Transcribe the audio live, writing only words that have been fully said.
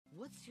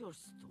what's your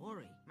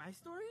story? My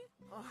story?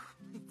 Oh,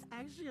 it's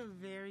actually a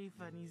very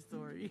funny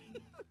story.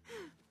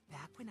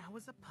 Back when I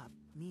was a pup,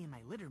 me and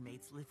my litter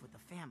mates lived with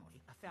a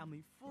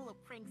family full of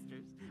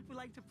pranksters who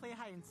liked to play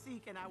hide and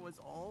seek, and I was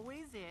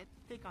always it.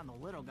 Pick on the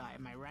little guy,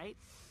 am I right?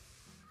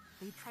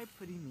 They tried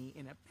putting me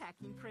in a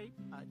packing crate,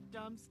 a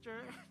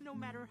dumpster. No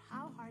matter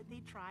how hard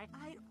they try,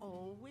 I'd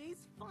always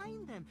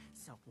find them.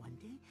 So one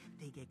day,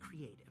 they get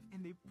creative,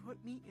 and they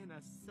put me in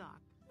a sock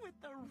with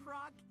a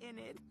rock in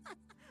it,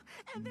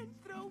 and then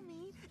throw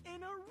me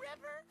in a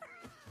river.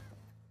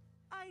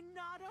 I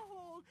gnawed a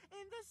hole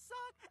in the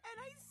sock, and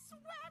I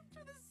swam to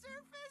the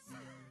surface.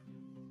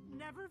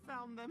 Never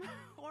found them,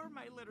 or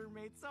my litter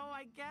mates, so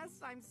I guess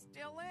I'm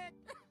still it.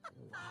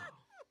 Wow.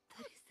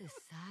 That is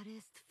the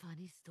saddest,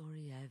 funny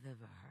story I've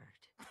ever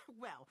heard.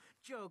 Well,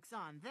 joke's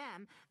on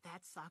them.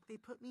 That sock they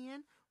put me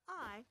in,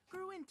 I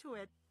grew into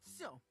it.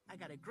 So, I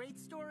got a great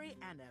story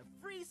and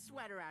a free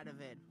sweater out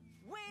of it.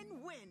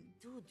 Win-win!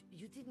 Dude,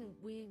 you didn't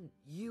win.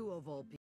 You, of all people.